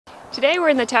Today we're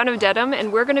in the town of Dedham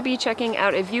and we're going to be checking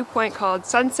out a viewpoint called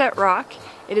Sunset Rock.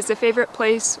 It is a favorite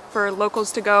place for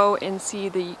locals to go and see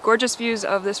the gorgeous views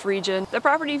of this region. The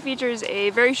property features a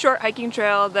very short hiking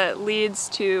trail that leads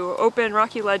to open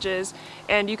rocky ledges,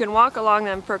 and you can walk along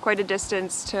them for quite a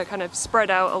distance to kind of spread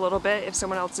out a little bit if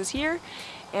someone else is here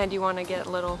and you want to get a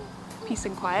little peace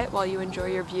and quiet while you enjoy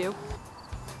your view.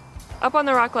 Up on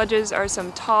the rock ledges are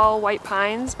some tall white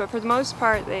pines, but for the most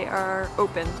part they are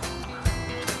open.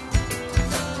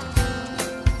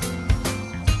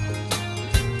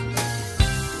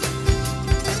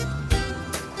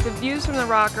 The views from the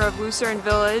rock are of Lucerne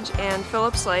Village and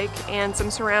Phillips Lake and some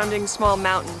surrounding small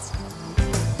mountains.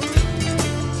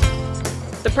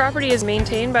 The property is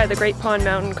maintained by the Great Pond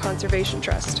Mountain Conservation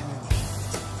Trust.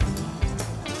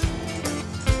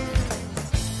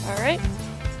 Alright,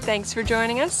 thanks for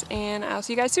joining us and I'll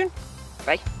see you guys soon.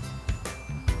 Bye.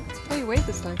 Oh, you waved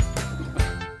this time.